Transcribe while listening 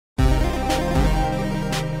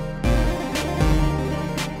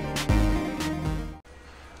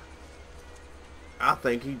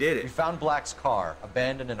think he did We it. found Black's car,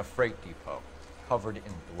 abandoned in a freight depot, covered in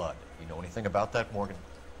blood. You know anything about that, Morgan?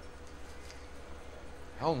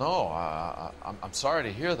 Hell no. I'm sorry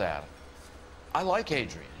to hear that. I like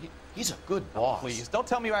Adrian. He's a good boss. Please, don't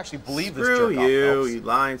tell me you actually believe this Screw jerk-off, you, Phelps. you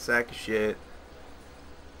lying sack of shit.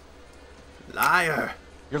 Liar.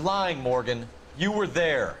 You're lying, Morgan. You were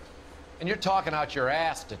there. And you're talking out your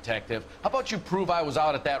ass, detective. How about you prove I was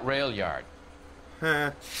out at that rail yard?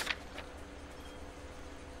 Huh.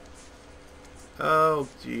 Oh,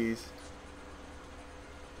 jeez.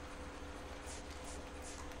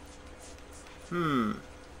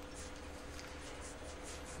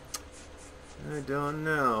 I don't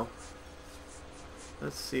know.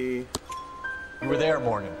 Let's see. You were there,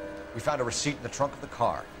 Morgan. We found a receipt in the trunk of the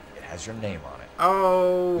car. It has your name on it. We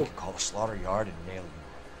Oh. can call the slaughter yard and nail you.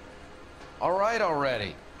 All right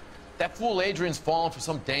already. That fool Adrian's fallen for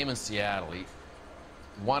some dame in Seattle. He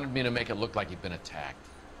wanted me to make it look like he'd been attacked.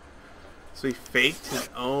 So he faked his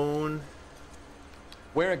own.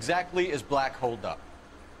 Where exactly is Black holed up?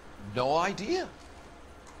 No idea.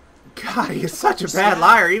 God, he is such a bad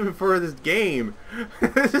liar, even for this game.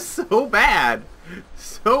 This is so bad.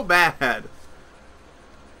 So bad.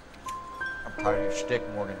 I'm tired of your shtick,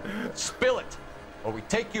 Morgan. Spill it, or we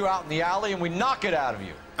take you out in the alley and we knock it out of you.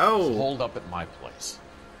 He's Oh. holed up at my place.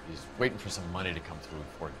 He's waiting for some money to come through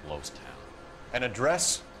before he blows town. An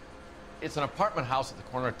address? It's an apartment house at the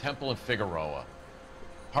corner of Temple and Figueroa.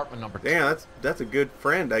 Apartment number 2. Damn, that's a good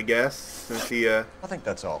friend, I guess. Since he I think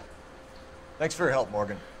that's all. Thanks for your help,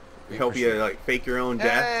 Morgan. We help you appreciate it. like fake your own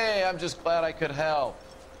death. Hey, I'm just glad I could help.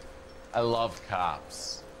 I love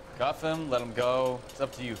cops. Cuff him, let him go. It's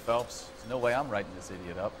up to you, Phelps. There's no way I'm writing this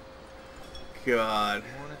idiot up. God.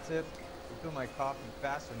 Want a tip? Fill my coffee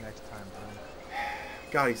faster next time, John.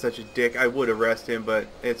 God, he's such a dick. I would arrest him, but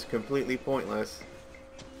it's completely pointless.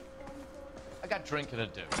 I got drinking to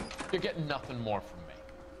do. You're getting nothing more from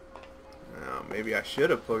me. Oh, maybe I should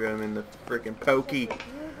have put him in the freaking pokey.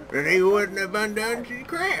 Then he wouldn't have undone some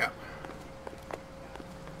crap.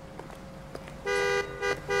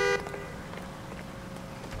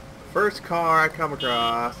 First car I come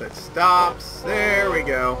across that stops. There we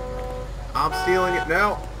go. I'm stealing it.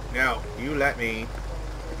 No, no, you let me.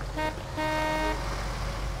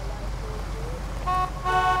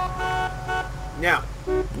 No,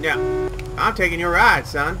 no. I'm taking your ride,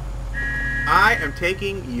 son. I am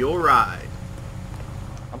taking your ride.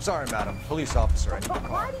 I'm sorry, madam. Police officer, I need the But car.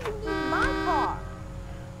 why do you need my car?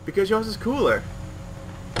 Because yours is cooler.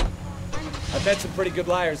 I've met some pretty good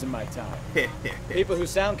liars in my time. People who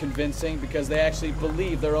sound convincing because they actually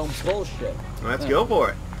believe their own bullshit. Let's go for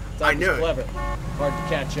it. I Type knew is it. clever. Hard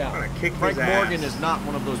to catch I'm out. gonna kick Frank his ass. Morgan is not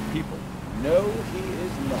one of those people. No, he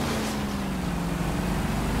is not.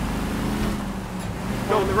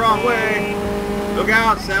 Going the wrong way. Look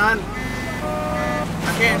out, son.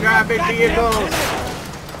 I can't drive big vehicles.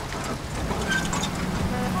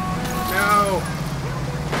 No.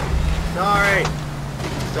 Sorry.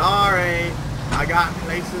 Sorry. I got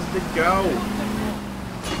places to go.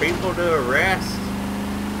 People to arrest.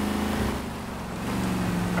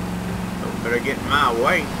 Don't better get in my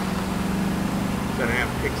way. I'm gonna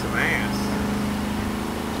have to kick some ass.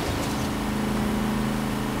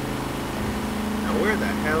 Now where the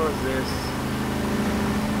hell is this?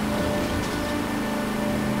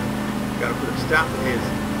 Gotta put a stop to his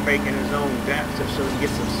faking his own death just so he can get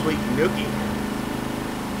some sweet nookie.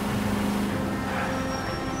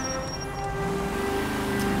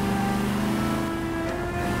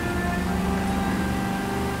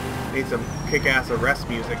 Need some kick-ass arrest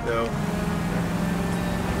music though.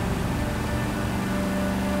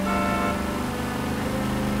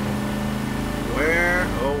 Where?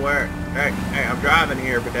 Oh, where? Hey, hey, I'm driving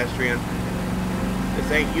here, pedestrian.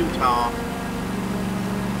 This ain't Utah.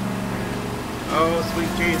 Oh, sweet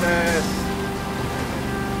Jesus.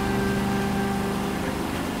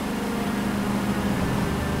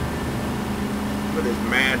 Look at his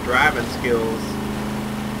mad driving skills.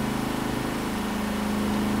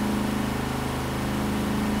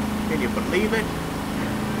 Can you believe it?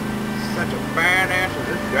 Such a badass at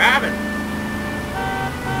this driving.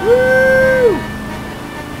 Woo!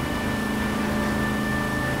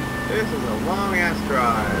 This is a long ass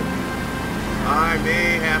drive. I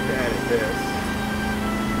may have to edit this.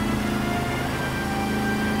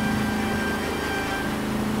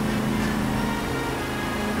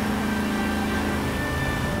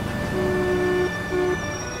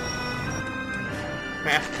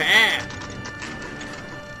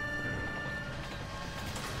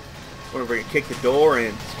 Wonder if we can kick the door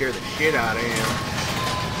in, scare the shit out of him.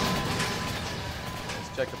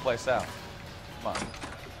 Let's check the place out. Come on.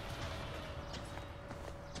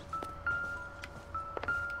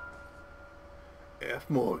 F.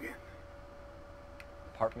 Morgan.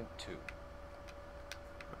 Apartment 2.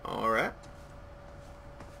 Alright.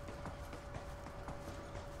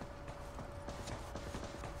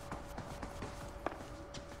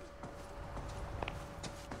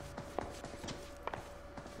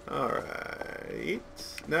 Alright.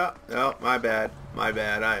 No, no, my bad. My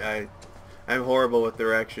bad. I'm horrible with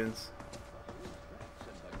directions.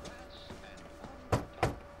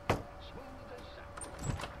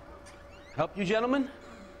 Help you, gentlemen?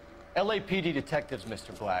 LAPD detectives,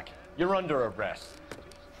 Mr. Black. You're under arrest.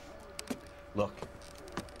 Look,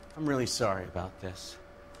 I'm really sorry about this.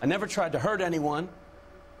 I never tried to hurt anyone.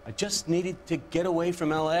 I just needed to get away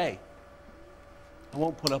from L.A. I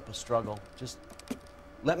won't put up a struggle. Just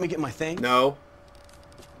let me get my thing. No.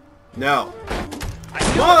 No.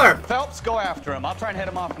 Mother! Phelps, go after him. I'll try and head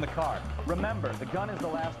him off in the car. Remember, the gun is the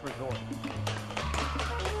last resort.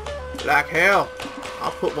 Like hell.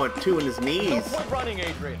 I'll put 1-2 in his No knees. point running,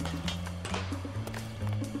 Adrian.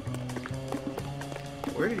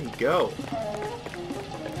 Where did he go?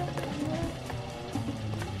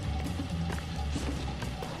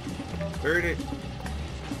 Where did...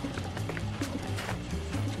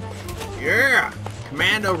 Yeah!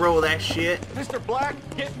 Commando roll that shit. Mr. Black,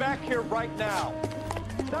 get back here right now.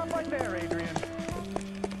 Stop right there, Adrian.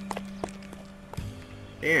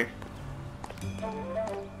 Yeah.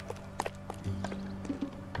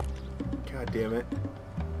 God damn it.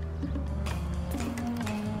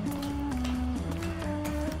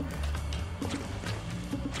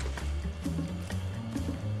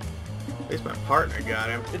 At least my partner got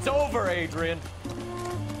him. It's over, Adrian.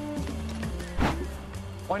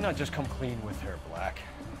 Why not just come clean with her, Black?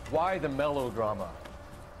 Why the melodrama?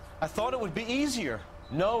 I thought it would be easier.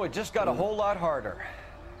 No, it just got a whole lot harder.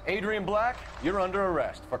 Adrian Black, you're under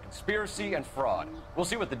arrest for conspiracy and fraud. We'll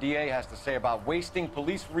see what the DA has to say about wasting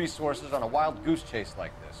police resources on a wild goose chase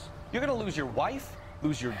like this. You're gonna lose your wife,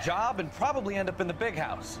 lose your job, and probably end up in the big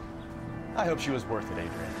house. I hope she was worth it,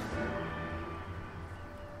 Adrian.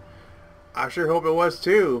 I sure hope it was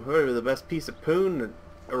too. It was the best piece of poon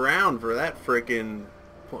around for that freaking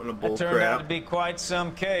putting a bull That turned out crap. to be quite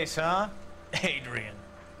some case, huh? Adrian,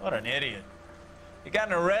 what an idiot. You got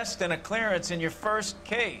an arrest and a clearance in your first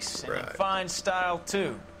case, and in Right. fine style,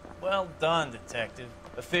 too. Well done, detective.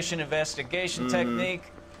 Efficient investigation technique,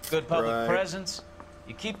 good public Right. presence.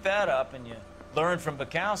 You keep that up and you learn from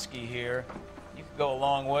Bukowski here, you can go a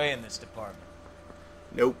long way in this department.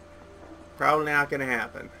 Nope. Probably not gonna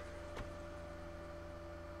happen.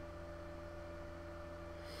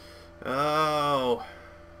 Oh.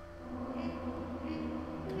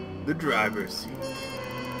 The driver's seat.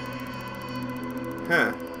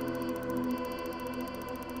 Huh.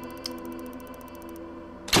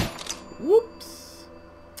 Whoops.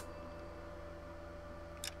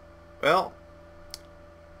 Well,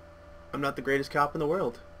 I'm not the greatest cop in the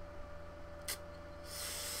world.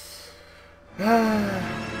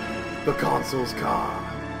 The console's car.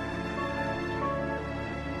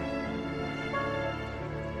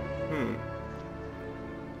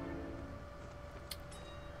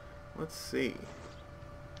 Let's see.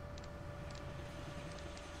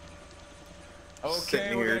 Okay,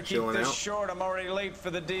 Sitting we're here gonna keep chilling this out. short. I'm already late for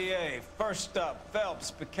the DA. First up,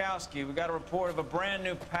 Phelps, Bukowski. We got a report of a brand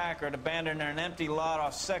new Packard abandoned in an empty lot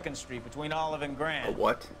off 2nd Street between Olive and Grand. A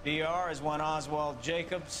what? DR is one Oswald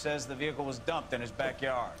Jacobs says the vehicle was dumped in his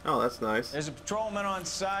backyard. Oh, that's nice. There's a patrolman on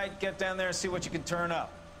site. Get down there and see what you can turn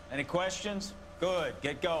up. Any questions? Good.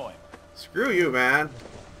 Get going. Screw you, man.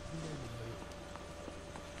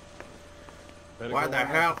 Better Why go the on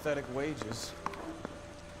my hell? pathetic wages.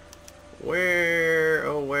 Where?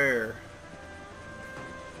 Oh, where?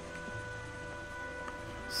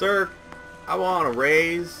 Sir, I want a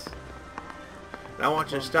raise. And I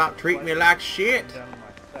want you to stop treating me like shit.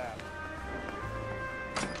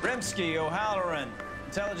 Rimsky, O'Halloran.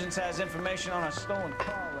 Intelligence has information on a stolen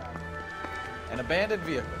car route. An abandoned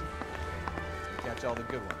vehicle. Catch all the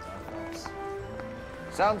good ones, huh, Phelps?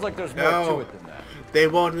 Sounds like there's more No. to it than that. They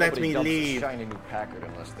won't let Nobody me dumps leave. a shiny new Packard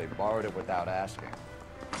unless they borrowed it without asking.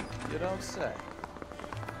 You don't say.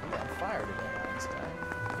 You're on fire today,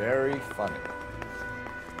 Einstein. Very funny.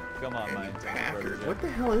 Come on, my Any intended Packard. protege. What the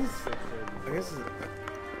hell is? I guess it's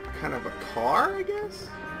a, kind of a car. I guess.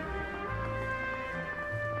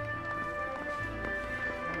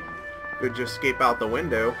 Could just escape out the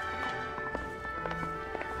window.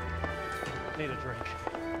 Need a drink.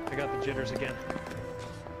 I got the jitters again.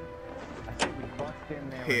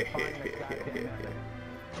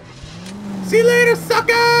 See you later,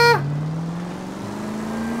 sucker!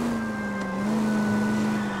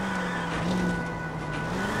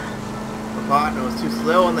 My partner was too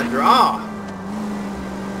slow on the draw.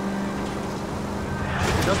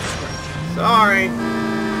 Sorry.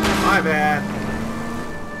 My bad.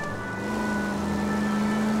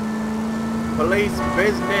 Police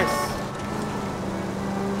business.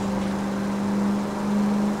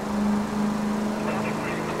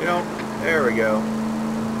 You know, there we go.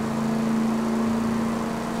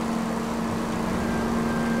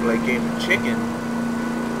 Play a game of chicken.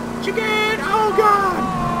 Chicken! Oh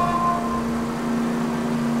god!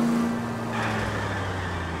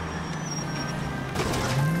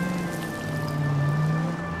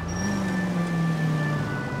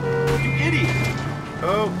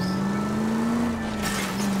 Oops.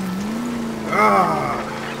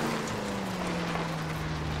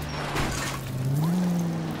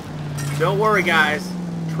 Don't worry, guys.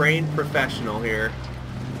 Trained professional here.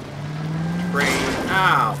 Trained.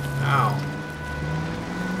 Ow. Ow.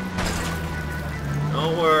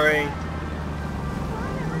 Don't worry.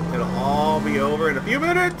 It'll all be over in a few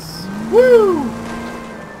minutes. Woo!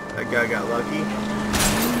 That guy got lucky.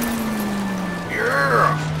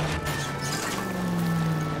 Yeah!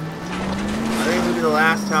 I think this will be the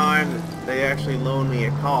last time that they actually loan me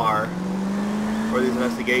a car for these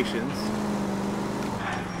investigations.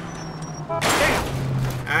 Damn!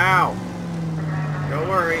 Ow! Don't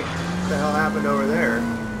worry. What the hell happened over there?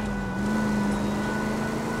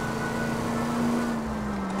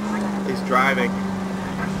 He's driving.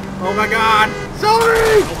 Oh my god!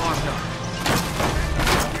 Sorry!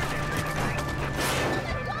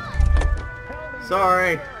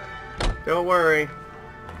 Sorry. Don't worry.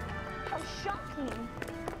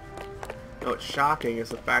 No, what's shocking is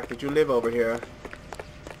the fact that you live over here.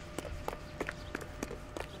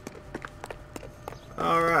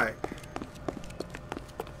 Alright.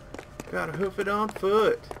 Gotta hoof it on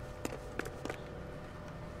foot.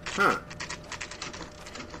 Huh.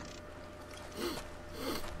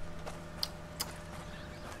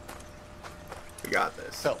 We got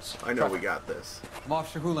this. Phelps, I know we got this. I'm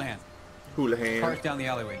Officer Houlihan. Houlihan. Park down the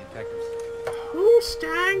alleyway, detectives. Who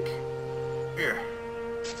stank? Here.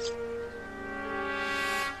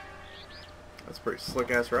 That's a pretty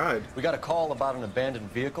slick-ass ride. We got a call about an abandoned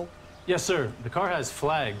vehicle. Yes, sir. The car has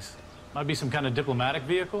flags. Might be some kind of diplomatic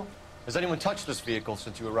vehicle. Has anyone touched this vehicle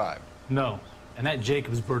since you arrived? No. And that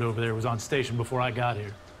Jacobs bird over there was on station before I got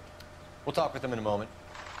here. We'll talk with him in a moment.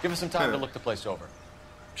 Give us some time to look the place over.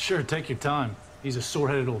 Sure, take your time. He's a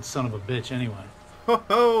sore-headed old son of a bitch anyway. Ho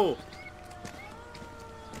ho!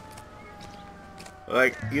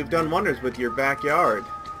 Like, you've done wonders with your backyard.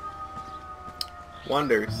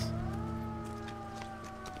 Wonders.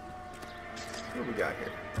 What do we got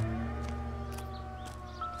here?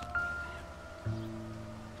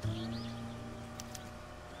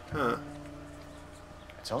 Huh.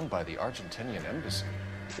 It's owned by the Argentinian embassy.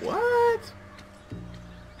 What?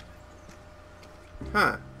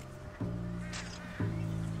 Huh.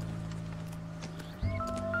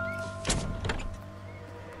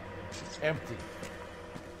 Empty.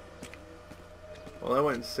 Well, I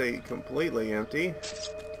wouldn't say completely empty.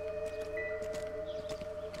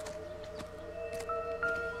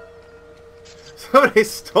 Somebody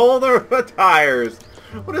stole the tires.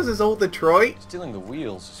 What is this, old Detroit? Stealing the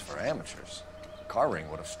wheels is for amateurs. The car ring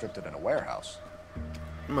would have stripped it in a warehouse.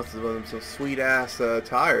 Must have been some sweet-ass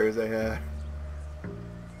tires they had.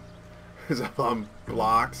 There's up on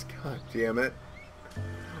blocks. God damn it.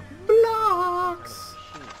 Blocks!